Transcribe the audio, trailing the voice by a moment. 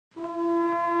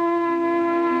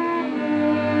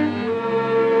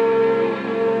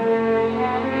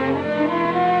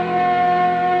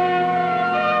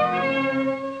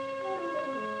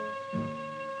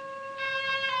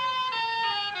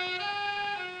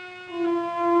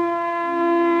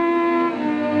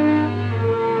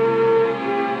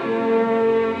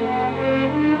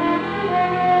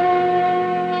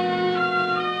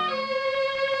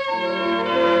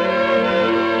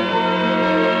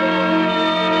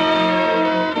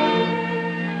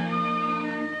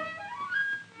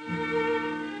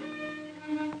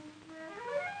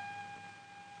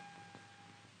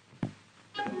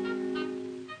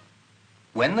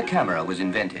When the camera was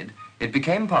invented, it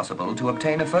became possible to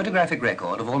obtain a photographic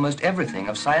record of almost everything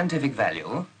of scientific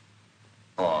value,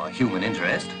 or human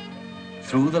interest,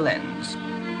 through the lens.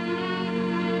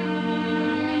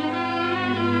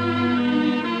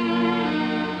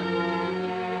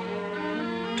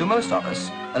 To most of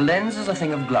us, a lens is a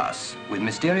thing of glass with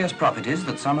mysterious properties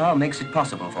that somehow makes it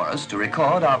possible for us to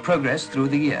record our progress through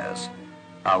the years,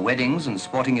 our weddings and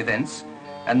sporting events,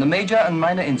 and the major and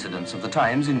minor incidents of the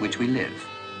times in which we live.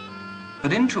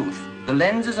 But in truth, the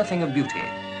lens is a thing of beauty,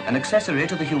 an accessory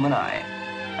to the human eye,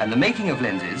 and the making of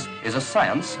lenses is a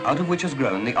science out of which has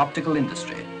grown the optical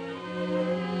industry.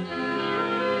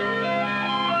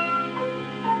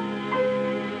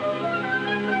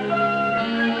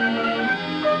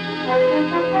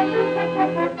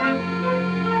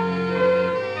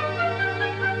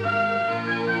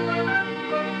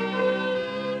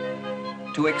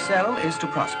 To excel is to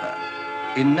prosper.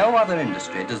 In no other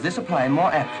industry does this apply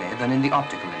more aptly than in the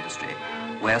optical industry,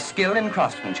 where skill in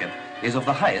craftsmanship is of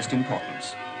the highest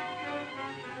importance.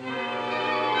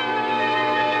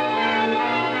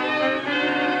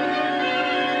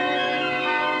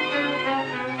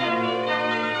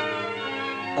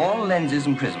 All lenses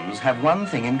and prisms have one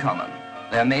thing in common.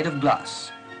 They're made of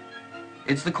glass.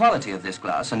 It's the quality of this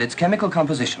glass and its chemical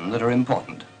composition that are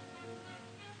important.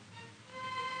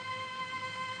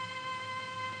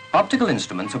 Optical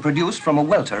instruments are produced from a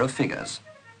welter of figures.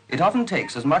 It often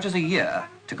takes as much as a year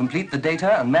to complete the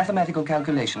data and mathematical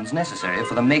calculations necessary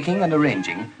for the making and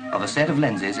arranging of a set of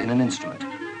lenses in an instrument,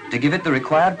 to give it the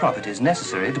required properties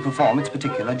necessary to perform its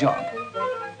particular job.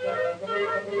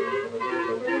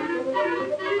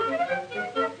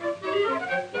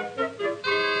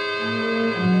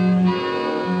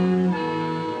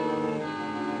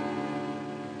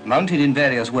 Mounted in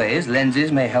various ways,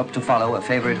 lenses may help to follow a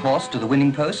favorite horse to the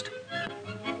winning post,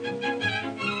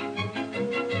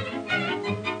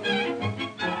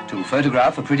 to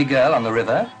photograph a pretty girl on the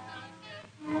river,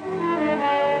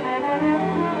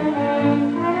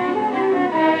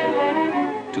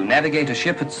 to navigate a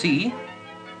ship at sea,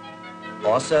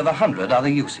 or serve 100 other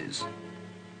uses.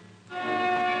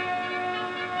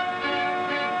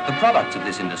 The products of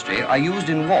this industry are used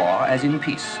in war as in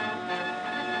peace.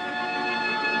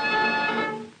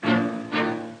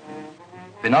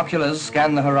 Binoculars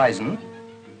scan the horizon.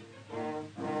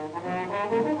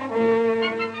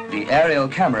 The aerial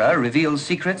camera reveals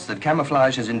secrets that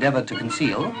camouflage has endeavored to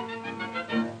conceal.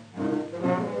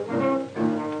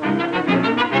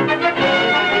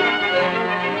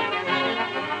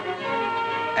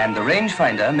 And the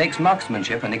rangefinder makes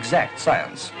marksmanship an exact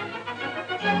science.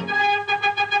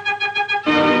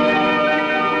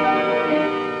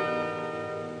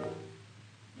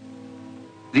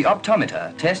 The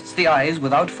optometer tests the eyes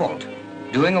without fault,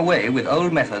 doing away with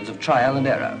old methods of trial and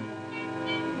error.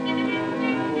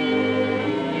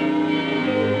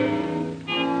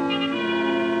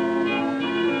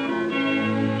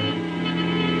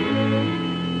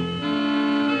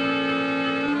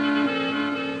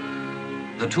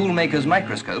 The toolmaker's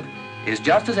microscope is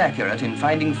just as accurate in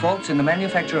finding faults in the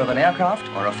manufacture of an aircraft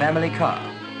or a family car.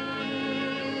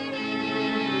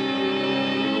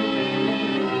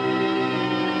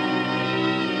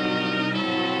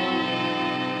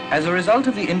 As a result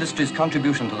of the industry's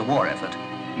contribution to the war effort,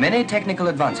 many technical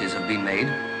advances have been made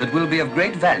that will be of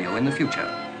great value in the future.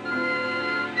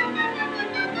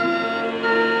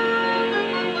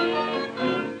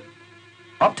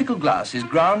 Optical glass is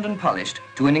ground and polished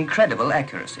to an incredible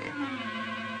accuracy.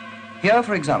 Here,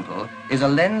 for example, is a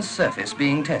lens surface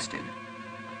being tested.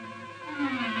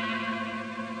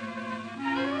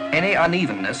 Any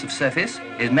unevenness of surface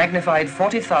is magnified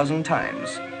 40,000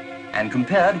 times and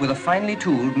compared with a finely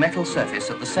tooled metal surface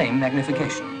at the same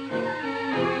magnification.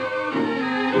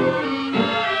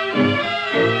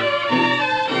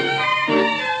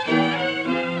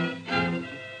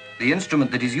 The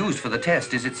instrument that is used for the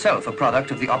test is itself a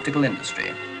product of the optical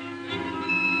industry.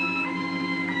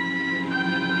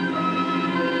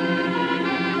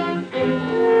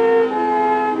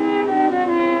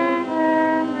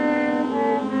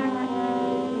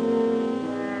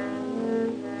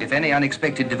 If any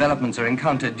unexpected developments are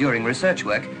encountered during research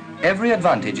work, every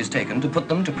advantage is taken to put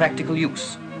them to practical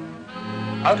use.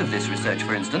 Out of this research,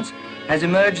 for instance, has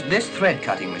emerged this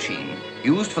thread-cutting machine,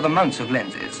 used for the mounts of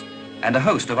lenses, and a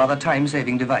host of other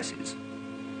time-saving devices.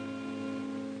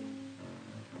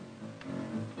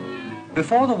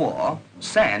 Before the war,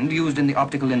 sand used in the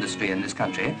optical industry in this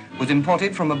country was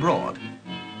imported from abroad,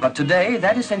 but today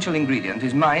that essential ingredient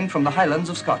is mined from the highlands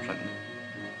of Scotland.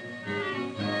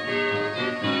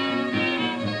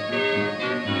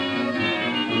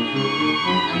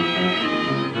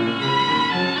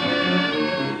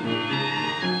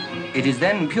 It is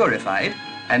then purified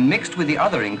and mixed with the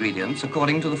other ingredients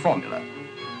according to the formula.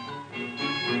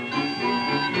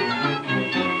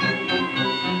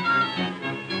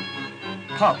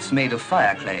 Pots made of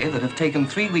fire clay that have taken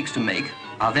 3 weeks to make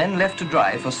are then left to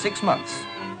dry for 6 months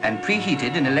and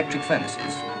preheated in electric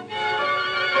furnaces.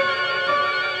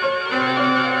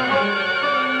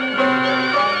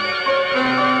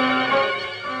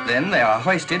 Then they are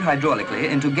hoisted hydraulically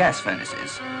into gas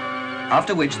furnaces,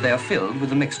 after which they are filled with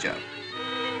the mixture.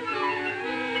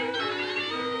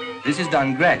 This is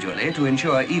done gradually to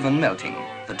ensure even melting,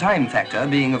 the time factor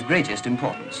being of greatest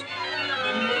importance.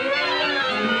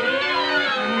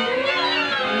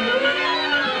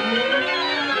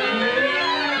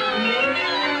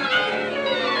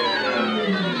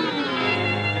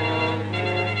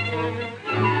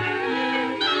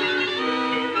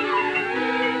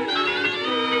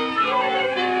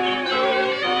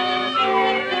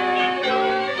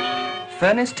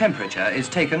 Furnace temperature is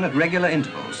taken at regular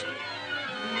intervals.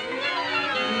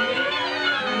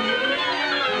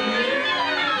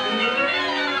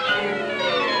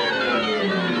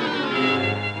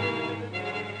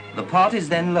 The pot is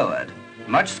then lowered,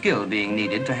 much skill being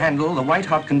needed to handle the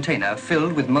white-hot container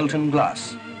filled with molten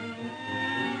glass.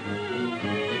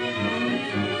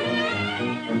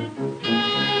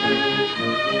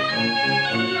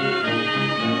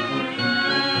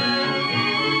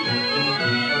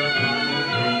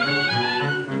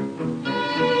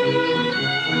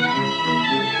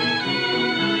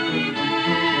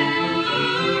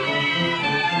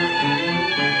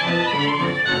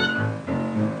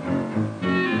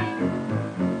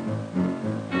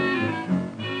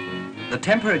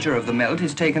 The temperature of the melt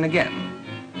is taken again.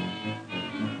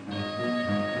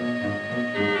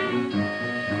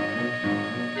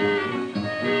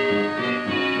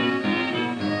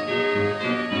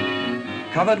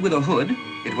 Covered with a hood,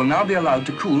 it will now be allowed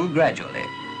to cool gradually.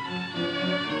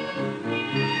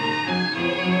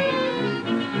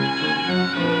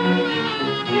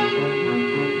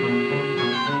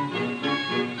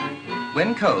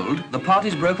 When cold, the pot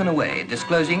is broken away,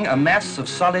 disclosing a mass of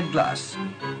solid glass.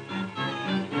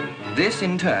 This,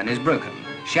 in turn, is broken,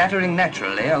 shattering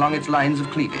naturally along its lines of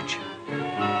cleavage.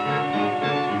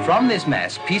 From this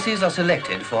mass, pieces are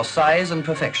selected for size and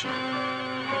perfection.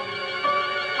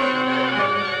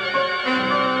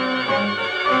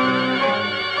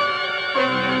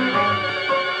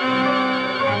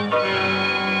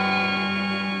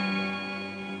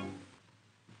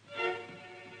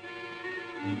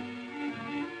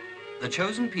 The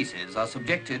chosen pieces are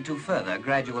subjected to further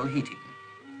gradual heating.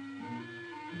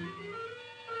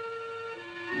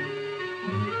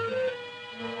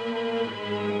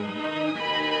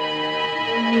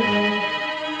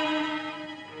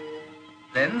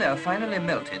 Then they are finally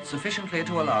melted sufficiently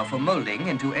to allow for molding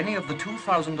into any of the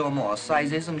 2,000 or more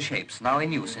sizes and shapes now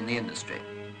in use in the industry.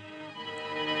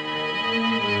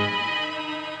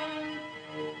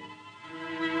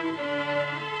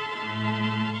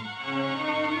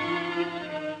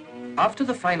 After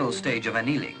the final stage of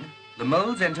annealing, the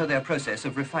molds enter their process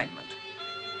of refinement.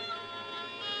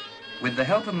 With the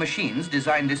help of machines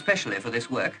designed especially for this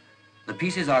work, the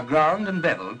pieces are ground and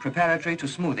beveled preparatory to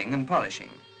smoothing and polishing.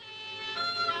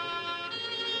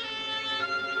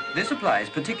 This applies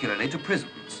particularly to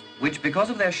prisms, which, because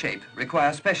of their shape,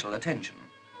 require special attention.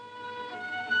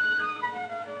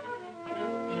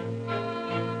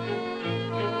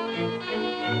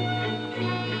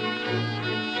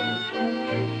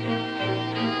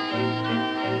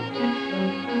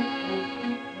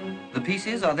 The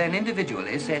pieces are then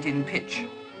individually set in pitch.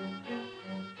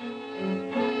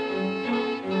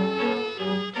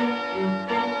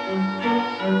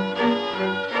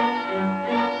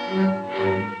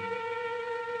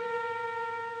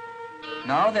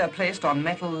 Now they are placed on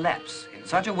metal laps in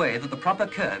such a way that the proper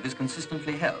curve is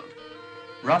consistently held.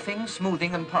 Roughing,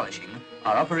 smoothing and polishing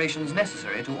are operations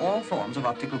necessary to all forms of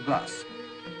optical glass.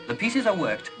 The pieces are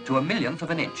worked to 1/1000th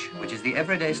of an inch, which is the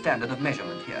everyday standard of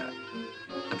measurement here.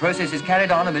 The process is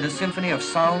carried on amid a symphony of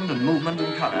sound and movement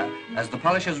and color as the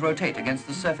polishers rotate against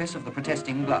the surface of the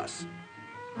protesting glass.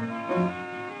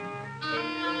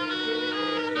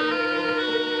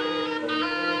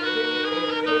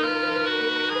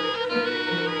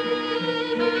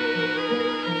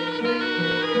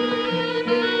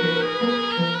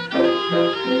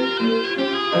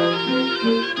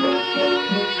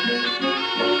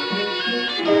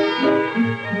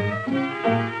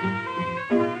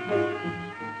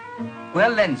 Where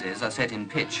lenses are set in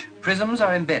pitch, prisms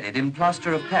are embedded in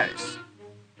plaster of Paris.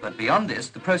 But beyond this,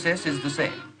 the process is the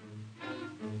same.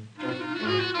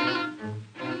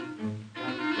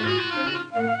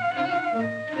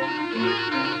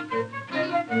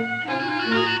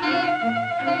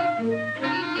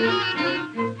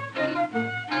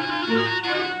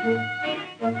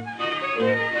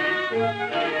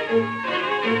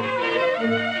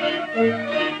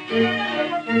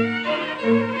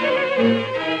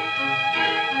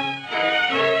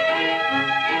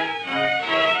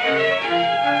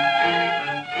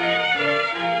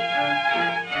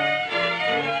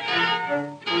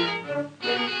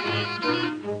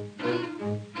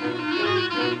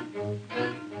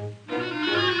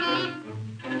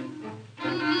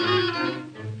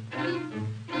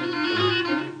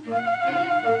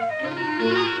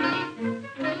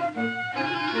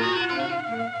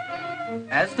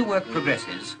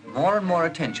 progresses, more and more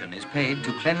attention is paid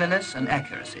to cleanliness and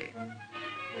accuracy.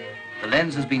 The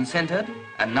lens has been centered,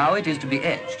 and now it is to be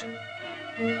edged.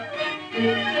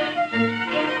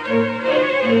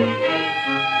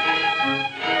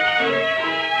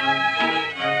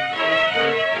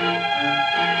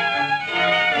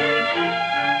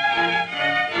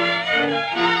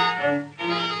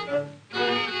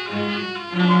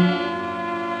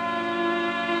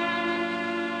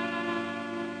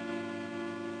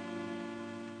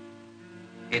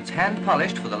 It's hand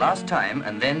polished for the last time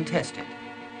and then tested.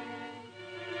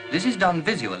 This is done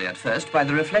visually at first by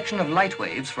the reflection of light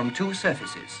waves from two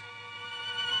surfaces.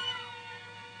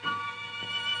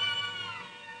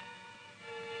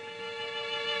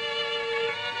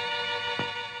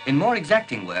 In more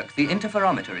exacting work, the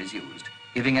interferometer is used,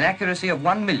 giving an accuracy of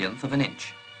 1/1,000,000th of an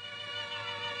inch.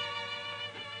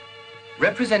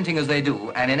 Representing as they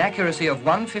do an inaccuracy of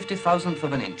 1/50,000th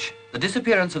of an inch, the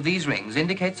disappearance of these rings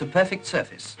indicates a perfect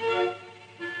surface.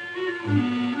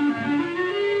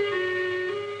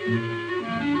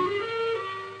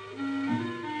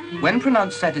 When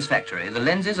pronounced satisfactory, the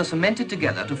lenses are cemented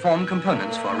together to form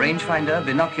components for rangefinder,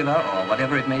 binocular, or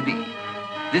whatever it may be.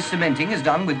 This cementing is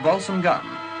done with balsam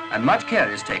gum, and much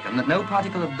care is taken that no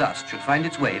particle of dust should find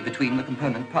its way between the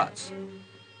component parts.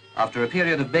 After a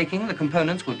period of baking, the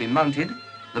components will be mounted,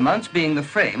 the mounts being the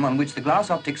frame on which the glass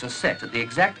optics are set at the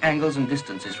exact angles and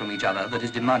distances from each other that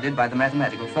is demanded by the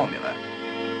mathematical formula.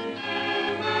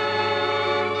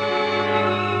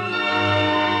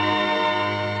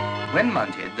 When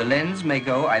mounted, the lens may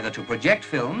go either to project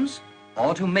films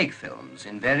or to make films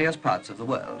in various parts of the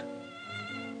world.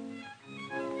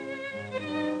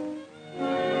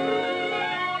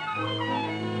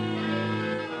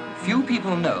 Few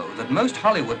people know that most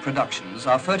Hollywood productions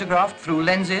are photographed through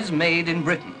lenses made in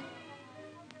Britain.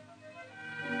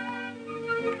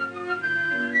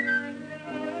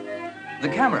 The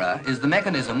camera is the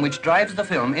mechanism which drives the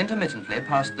film intermittently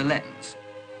past the lens,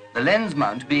 the lens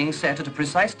mount being set at a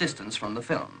precise distance from the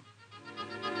film.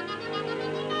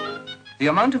 The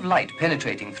amount of light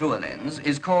penetrating through a lens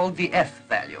is called the F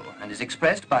value and is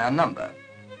expressed by a number.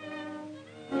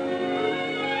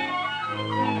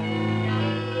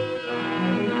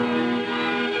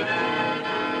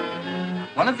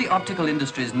 One of the optical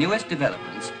industry's newest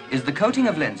developments is the coating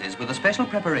of lenses with a special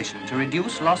preparation to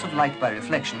reduce loss of light by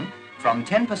reflection from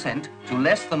 10% to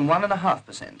less than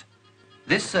 1.5%.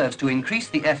 This serves to increase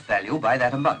the F value by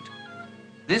that amount.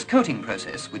 This coating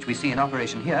process, which we see in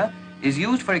operation here, is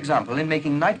used, for example, in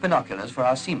making night binoculars for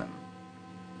our seamen.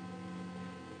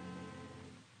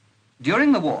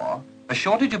 During the war, a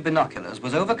shortage of binoculars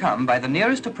was overcome by the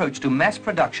nearest approach to mass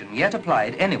production yet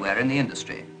applied anywhere in the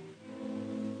industry.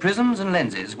 Prisms and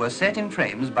lenses were set in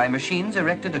frames by machines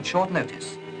erected at short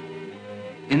notice.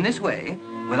 In this way,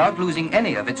 without losing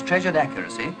any of its treasured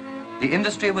accuracy, the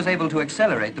industry was able to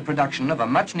accelerate the production of a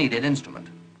much-needed instrument.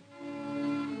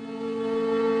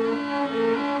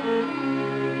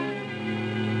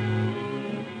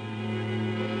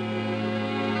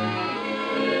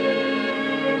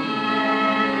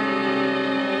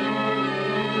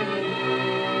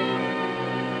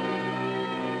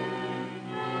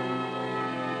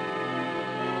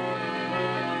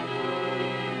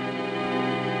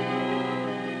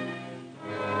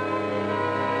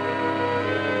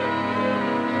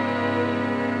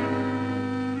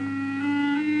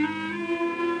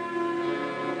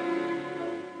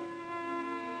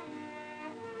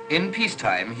 In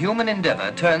peacetime, human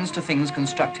endeavour turns to things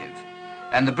constructive,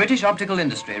 and the British optical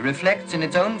industry reflects in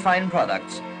its own fine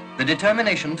products the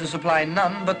determination to supply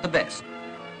none but the best,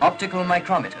 optical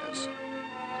micrometers.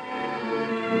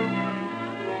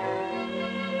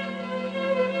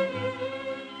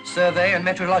 Survey and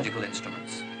meteorological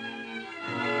instruments.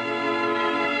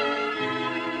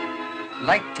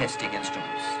 Light testing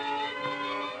instruments.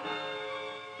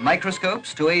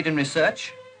 Microscopes to aid in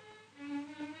research,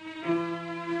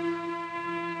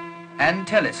 and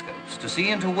telescopes to see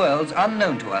into worlds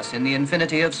unknown to us in the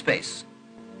infinity of space.